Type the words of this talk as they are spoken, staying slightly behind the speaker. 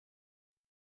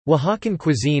Oaxacan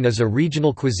cuisine is a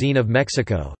regional cuisine of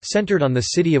Mexico, centered on the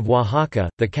city of Oaxaca,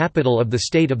 the capital of the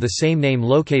state of the same name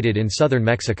located in southern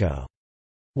Mexico.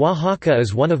 Oaxaca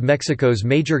is one of Mexico's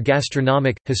major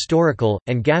gastronomic, historical,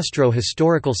 and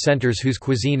gastro-historical centers whose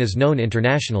cuisine is known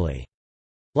internationally.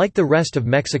 Like the rest of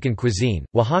Mexican cuisine,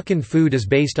 Oaxacan food is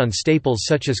based on staples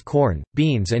such as corn,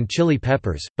 beans and chili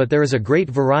peppers, but there is a great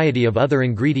variety of other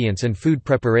ingredients and food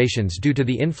preparations due to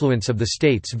the influence of the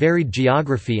state's varied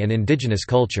geography and indigenous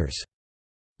cultures.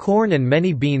 Corn and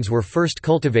many beans were first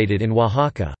cultivated in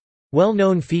Oaxaca.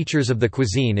 Well-known features of the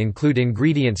cuisine include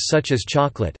ingredients such as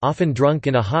chocolate, often drunk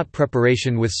in a hot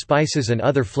preparation with spices and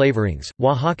other flavorings,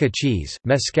 Oaxaca cheese,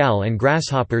 mezcal and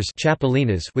grasshoppers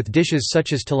chapulines with dishes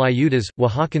such as tlayudas,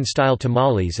 Oaxacan-style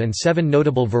tamales and 7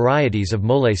 notable varieties of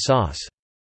mole sauce.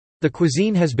 The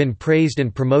cuisine has been praised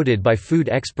and promoted by food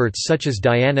experts such as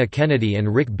Diana Kennedy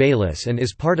and Rick Bayless and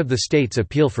is part of the state's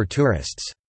appeal for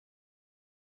tourists.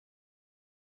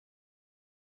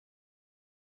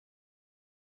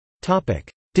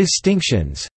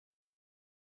 Distinctions.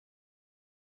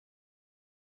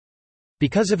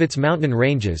 Because of its mountain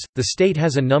ranges, the state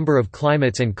has a number of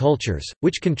climates and cultures,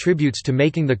 which contributes to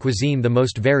making the cuisine the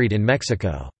most varied in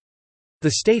Mexico.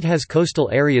 The state has coastal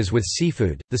areas with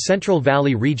seafood, the Central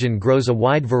Valley region grows a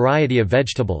wide variety of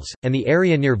vegetables, and the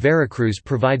area near Veracruz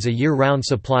provides a year-round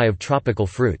supply of tropical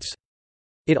fruits.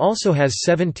 It also has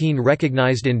 17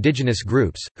 recognized indigenous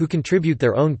groups, who contribute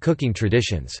their own cooking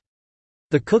traditions.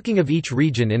 The cooking of each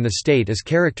region in the state is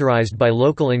characterized by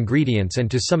local ingredients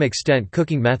and to some extent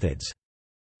cooking methods.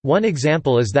 One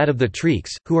example is that of the Treeks,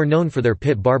 who are known for their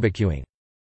pit barbecuing.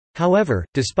 However,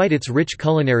 despite its rich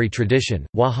culinary tradition,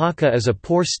 Oaxaca is a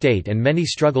poor state and many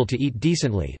struggle to eat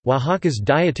decently. Oaxaca's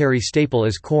dietary staple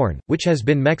is corn, which has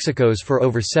been Mexico's for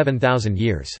over 7,000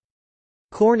 years.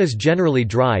 Corn is generally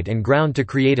dried and ground to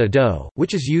create a dough,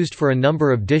 which is used for a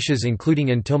number of dishes including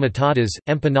entomatadas,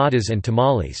 empanadas and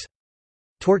tamales.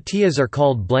 Tortillas are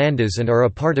called blandas and are a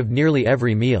part of nearly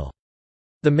every meal.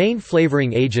 The main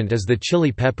flavoring agent is the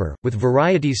chili pepper, with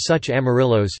varieties such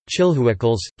amarillos,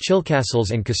 chilhuacles,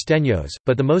 chilcasles and costeños,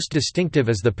 but the most distinctive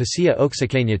is the pasilla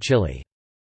oaxaqueña chili.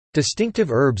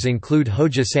 Distinctive herbs include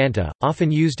hoja santa, often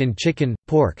used in chicken,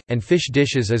 pork, and fish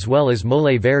dishes as well as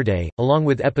mole verde, along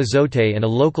with epazote and a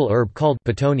local herb called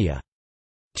petonia.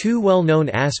 Two well-known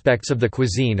aspects of the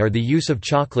cuisine are the use of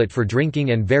chocolate for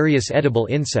drinking and various edible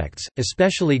insects,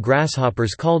 especially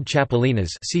grasshoppers called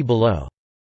chapulines, see below.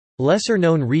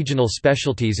 Lesser-known regional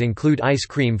specialties include ice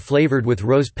cream flavored with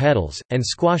rose petals, and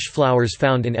squash flowers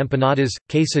found in empanadas,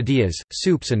 quesadillas,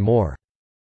 soups and more.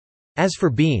 As for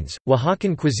beans,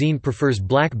 Oaxacan cuisine prefers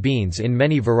black beans in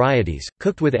many varieties,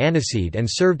 cooked with aniseed and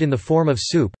served in the form of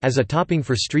soup, as a topping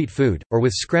for street food, or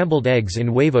with scrambled eggs in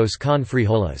huevos con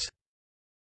frijoles.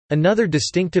 Another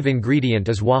distinctive ingredient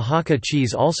is Oaxaca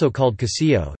cheese, also called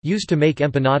quesillo, used to make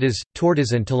empanadas,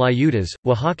 tortas and tlayudas.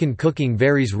 Oaxacan cooking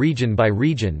varies region by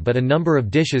region, but a number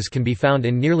of dishes can be found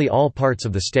in nearly all parts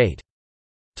of the state.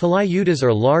 Tlayudas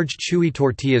are large chewy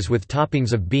tortillas with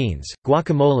toppings of beans,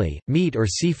 guacamole, meat or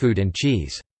seafood and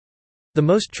cheese. The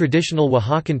most traditional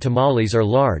Oaxacan tamales are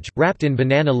large, wrapped in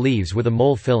banana leaves with a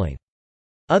mole filling.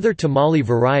 Other tamale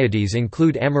varieties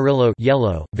include amarillo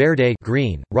yellow, verde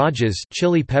green, rajas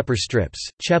chili pepper strips,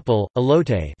 chepel,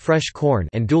 elote fresh corn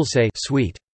and dulce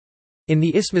sweet. In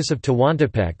the Isthmus of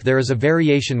Tehuantepec there is a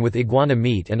variation with iguana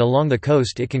meat and along the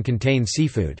coast it can contain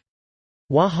seafood.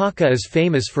 Oaxaca is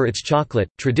famous for its chocolate,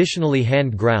 traditionally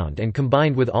hand-ground and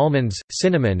combined with almonds,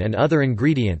 cinnamon and other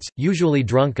ingredients, usually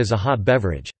drunk as a hot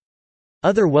beverage.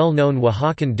 Other well-known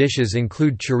Oaxacan dishes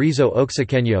include chorizo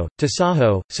oaxaqueño,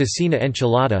 tasajo, cecina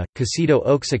enchilada, quesito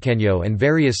oaxaqueño and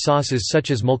various sauces such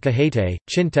as molcajete,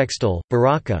 chintextal,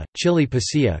 barraca, chili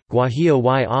pasilla, guajillo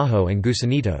y ajo and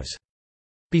gusanitos.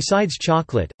 Besides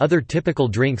chocolate, other typical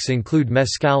drinks include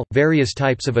mezcal, various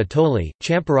types of atole,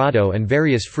 champurrado and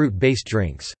various fruit-based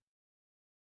drinks.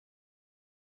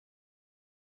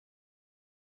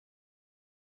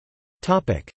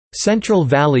 Central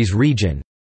Valleys region.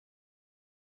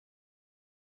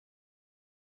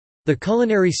 The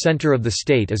culinary center of the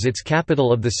state is its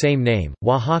capital of the same name,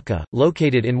 Oaxaca,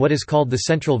 located in what is called the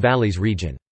Central Valleys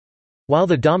region. While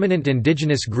the dominant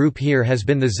indigenous group here has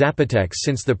been the Zapotecs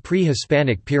since the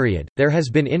pre-Hispanic period, there has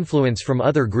been influence from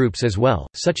other groups as well,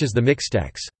 such as the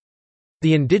Mixtecs.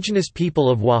 The indigenous people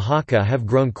of Oaxaca have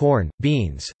grown corn,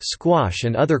 beans, squash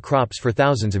and other crops for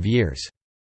thousands of years.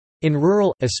 In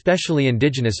rural, especially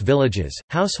indigenous villages,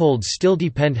 households still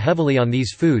depend heavily on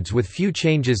these foods with few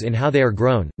changes in how they are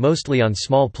grown, mostly on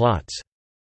small plots.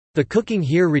 The cooking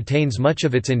here retains much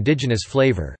of its indigenous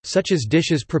flavor, such as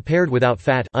dishes prepared without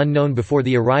fat unknown before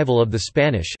the arrival of the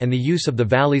Spanish and the use of the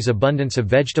valley's abundance of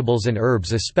vegetables and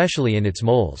herbs especially in its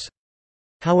moles.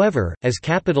 However, as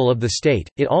capital of the state,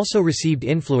 it also received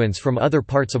influence from other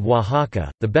parts of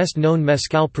Oaxaca. The best-known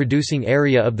mezcal producing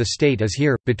area of the state is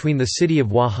here, between the city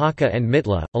of Oaxaca and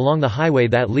Mitla, along the highway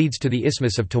that leads to the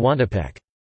Isthmus of Tehuantepec.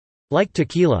 Like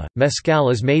tequila,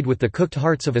 mezcal is made with the cooked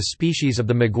hearts of a species of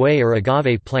the maguey or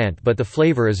agave plant, but the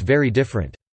flavor is very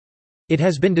different. It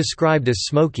has been described as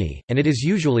smoky, and it is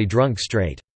usually drunk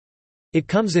straight. It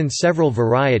comes in several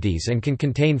varieties and can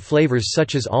contain flavors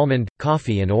such as almond,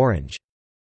 coffee and orange.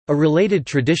 A related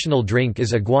traditional drink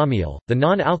is aguamiel, the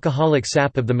non-alcoholic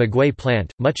sap of the maguey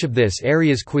plant. Much of this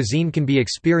area's cuisine can be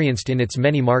experienced in its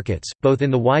many markets, both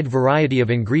in the wide variety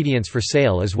of ingredients for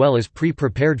sale as well as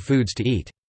pre-prepared foods to eat.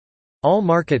 All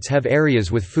markets have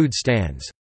areas with food stands.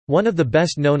 One of the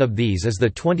best known of these is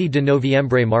the 20 de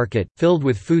Noviembre market, filled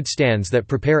with food stands that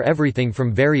prepare everything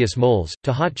from various moles,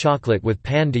 to hot chocolate with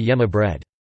pan de yema bread.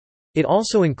 It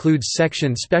also includes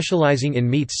sections specializing in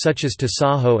meats such as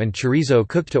tasajo and chorizo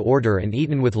cooked to order and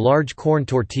eaten with large corn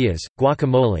tortillas,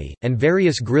 guacamole, and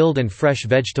various grilled and fresh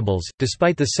vegetables.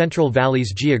 Despite the Central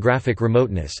Valley's geographic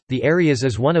remoteness, the area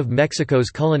is one of Mexico's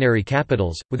culinary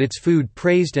capitals, with its food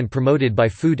praised and promoted by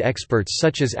food experts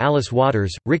such as Alice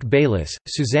Waters, Rick Bayless,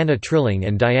 Susanna Trilling,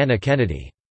 and Diana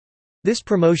Kennedy. This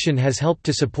promotion has helped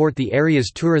to support the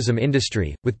area's tourism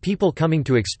industry, with people coming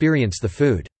to experience the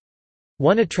food.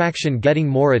 One attraction getting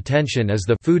more attention is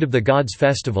the Food of the Gods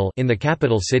Festival in the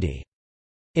capital city.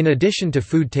 In addition to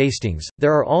food tastings,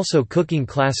 there are also cooking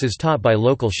classes taught by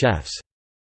local chefs.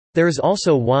 There is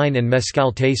also wine and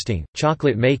mezcal tasting,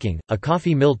 chocolate making, a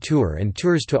coffee mill tour and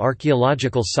tours to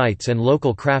archaeological sites and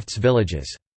local crafts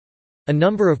villages. A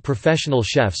number of professional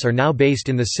chefs are now based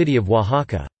in the city of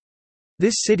Oaxaca.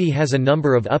 This city has a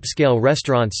number of upscale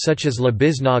restaurants such as La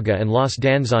Biznaga and Los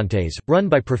Danzantes, run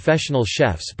by professional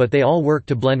chefs, but they all work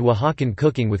to blend Oaxacan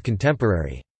cooking with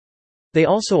contemporary. They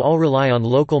also all rely on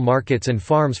local markets and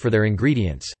farms for their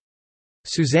ingredients.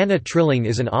 Susanna Trilling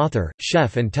is an author,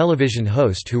 chef and television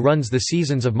host who runs the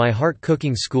Seasons of My Heart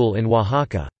cooking school in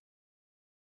Oaxaca.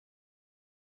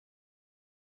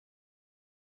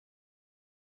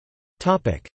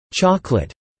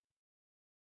 Chocolate.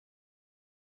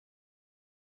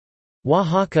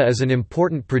 Oaxaca is an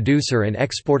important producer and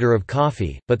exporter of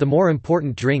coffee, but the more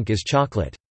important drink is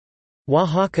chocolate.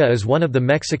 Oaxaca is one of the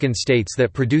Mexican states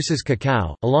that produces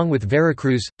cacao, along with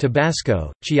Veracruz,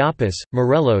 Tabasco, Chiapas,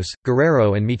 Morelos,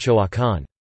 Guerrero and Michoacán.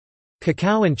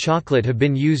 Cacao and chocolate have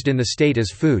been used in the state as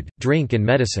food, drink and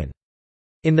medicine.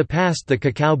 In the past the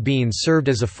cacao beans served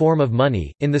as a form of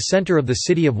money. In the center of the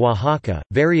city of Oaxaca,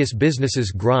 various businesses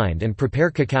grind and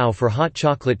prepare cacao for hot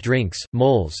chocolate drinks,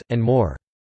 moles, and more.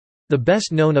 The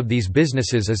best known of these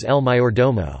businesses is El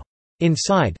Mayordomo.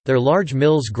 Inside, their large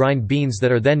mills grind beans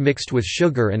that are then mixed with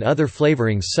sugar and other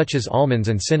flavorings such as almonds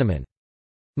and cinnamon.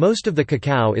 Most of the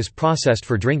cacao is processed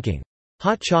for drinking.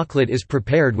 Hot chocolate is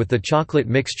prepared with the chocolate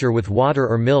mixture with water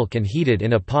or milk and heated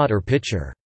in a pot or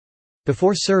pitcher.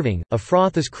 Before serving, a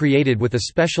froth is created with a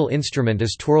special instrument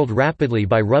is twirled rapidly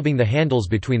by rubbing the handles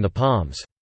between the palms.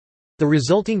 The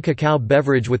resulting cacao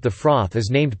beverage with the froth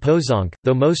is named pozonk.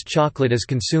 Though most chocolate is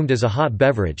consumed as a hot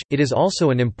beverage, it is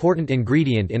also an important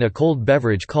ingredient in a cold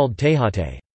beverage called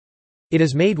tejate. It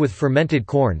is made with fermented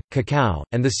corn, cacao,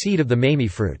 and the seed of the mamey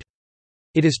fruit.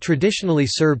 It is traditionally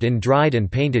served in dried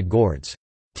and painted gourds.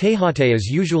 Tejate is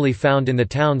usually found in the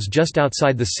towns just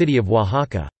outside the city of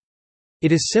Oaxaca.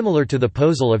 It is similar to the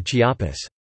pozol of Chiapas.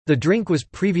 The drink was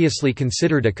previously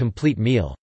considered a complete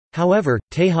meal. However,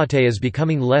 tejate is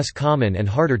becoming less common and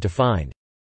harder to find.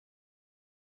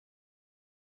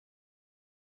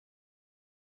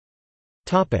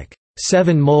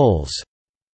 Seven moles.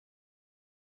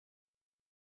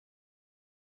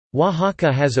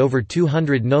 Oaxaca has over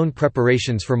 200 known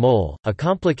preparations for mole, a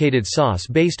complicated sauce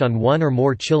based on one or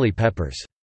more chili peppers.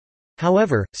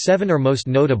 However, 7 are most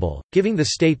notable, giving the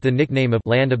state the nickname of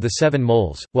Land of the Seven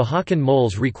Moles. Oaxacan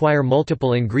moles require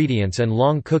multiple ingredients and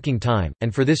long cooking time,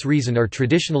 and for this reason are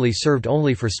traditionally served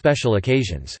only for special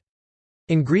occasions.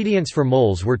 Ingredients for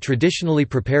moles were traditionally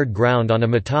prepared ground on a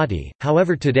metate,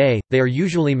 however today, they are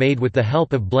usually made with the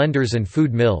help of blenders and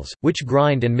food mills, which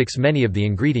grind and mix many of the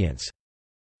ingredients.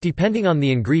 Depending on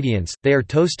the ingredients, they are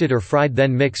toasted or fried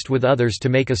then mixed with others to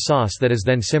make a sauce that is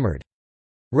then simmered.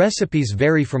 Recipes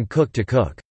vary from cook to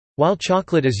cook. While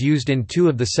chocolate is used in 2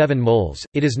 of the 7 moles,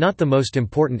 it is not the most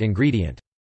important ingredient.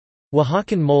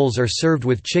 Oaxacan moles are served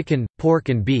with chicken, pork,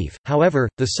 and beef, however,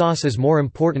 the sauce is more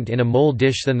important in a mole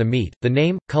dish than the meat. The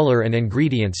name, color, and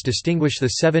ingredients distinguish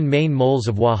the 7 main moles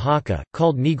of Oaxaca,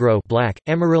 called negro black,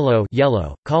 amarillo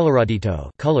yellow, coloradito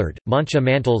colored, mancha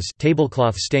mantles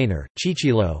tablecloth stainer,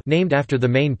 chichilo named after the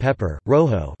main pepper,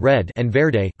 rojo red, and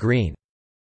verde green.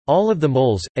 All of the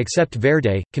moles, except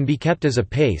verde, can be kept as a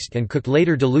paste and cooked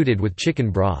later diluted with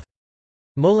chicken broth.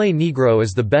 Mole negro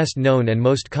is the best known and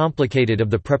most complicated of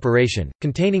the preparation,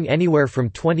 containing anywhere from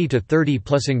 20 to 30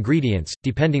 plus ingredients,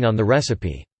 depending on the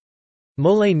recipe.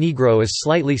 Mole negro is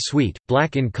slightly sweet,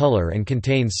 black in color and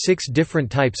contains 6 different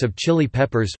types of chili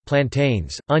peppers,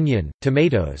 plantains, onion,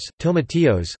 tomatoes,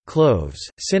 tomatillos, cloves,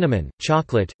 cinnamon,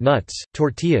 chocolate, nuts,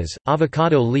 tortillas,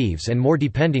 avocado leaves and more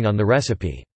depending on the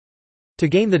recipe. To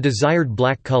gain the desired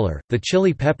black color, the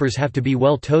chili peppers have to be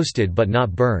well toasted but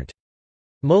not burnt.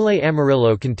 Mole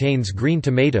amarillo contains green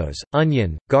tomatoes,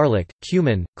 onion, garlic,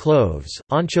 cumin, cloves,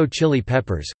 ancho chili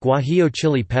peppers, guajillo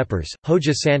chili peppers,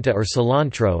 hoja santa or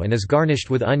cilantro and is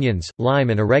garnished with onions, lime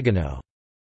and oregano.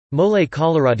 Mole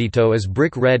coloradito is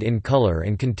brick red in color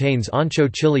and contains ancho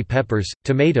chili peppers,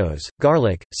 tomatoes,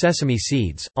 garlic, sesame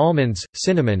seeds, almonds,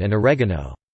 cinnamon and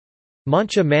oregano.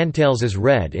 Mancha mantles is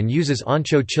red and uses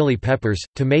ancho chili peppers,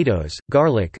 tomatoes,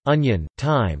 garlic, onion,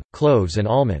 thyme, cloves and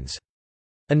almonds.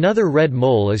 Another red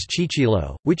mole is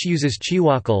chichilo, which uses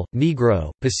chihuacal,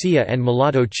 negro, pasilla and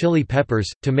mulatto chili peppers,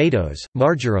 tomatoes,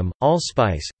 marjoram,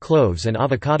 allspice, cloves and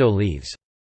avocado leaves.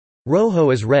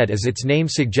 Rojo is red as its name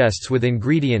suggests with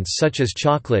ingredients such as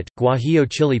chocolate, guajillo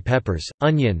chili peppers,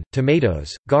 onion,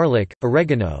 tomatoes, garlic,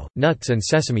 oregano, nuts and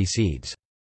sesame seeds.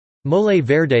 Mole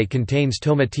verde contains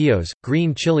tomatillos,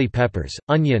 green chili peppers,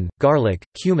 onion, garlic,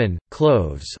 cumin,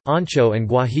 cloves, ancho and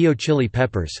guajillo chili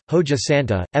peppers, hoja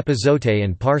santa, epazote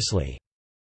and parsley.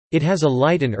 It has a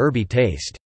light and herby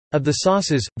taste. Of the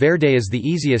sauces, verde is the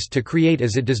easiest to create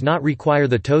as it does not require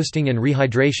the toasting and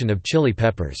rehydration of chili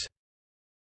peppers.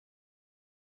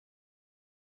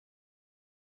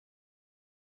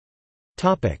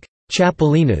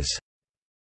 Chapulines.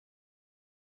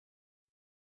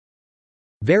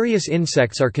 Various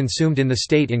insects are consumed in the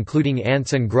state including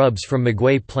ants and grubs from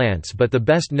maguey plants but the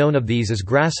best known of these is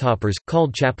grasshoppers,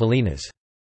 called chapulines.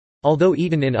 Although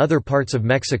eaten in other parts of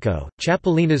Mexico,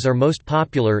 chapulines are most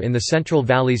popular in the Central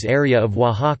Valleys area of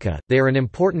Oaxaca. They are an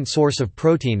important source of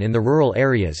protein in the rural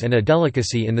areas and a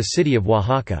delicacy in the city of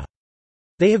Oaxaca.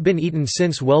 They have been eaten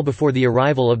since well before the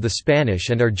arrival of the Spanish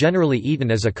and are generally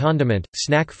eaten as a condiment,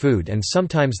 snack food and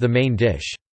sometimes the main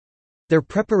dish. Their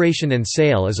preparation and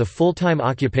sale is a full-time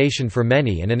occupation for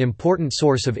many and an important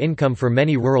source of income for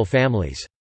many rural families.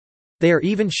 They are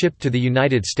even shipped to the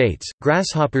United States.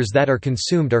 Grasshoppers that are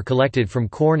consumed are collected from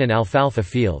corn and alfalfa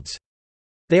fields.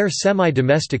 They are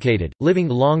semi-domesticated, living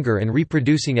longer and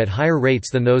reproducing at higher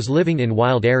rates than those living in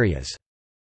wild areas.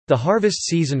 The harvest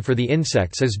season for the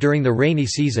insects is during the rainy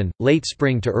season, late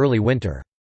spring to early winter.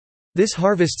 This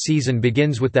harvest season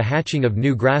begins with the hatching of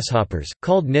new grasshoppers,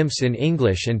 called nymphs in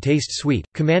English and taste sweet,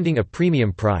 commanding a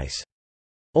premium price.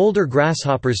 Older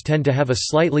grasshoppers tend to have a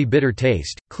slightly bitter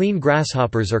taste. Clean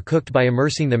grasshoppers are cooked by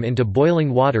immersing them into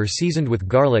boiling water seasoned with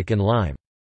garlic and lime.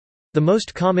 The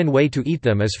most common way to eat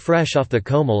them is fresh off the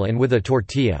comal and with a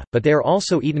tortilla, but they are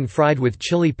also eaten fried with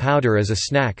chili powder as a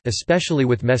snack, especially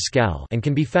with mezcal, and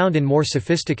can be found in more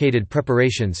sophisticated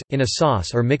preparations, in a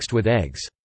sauce or mixed with eggs.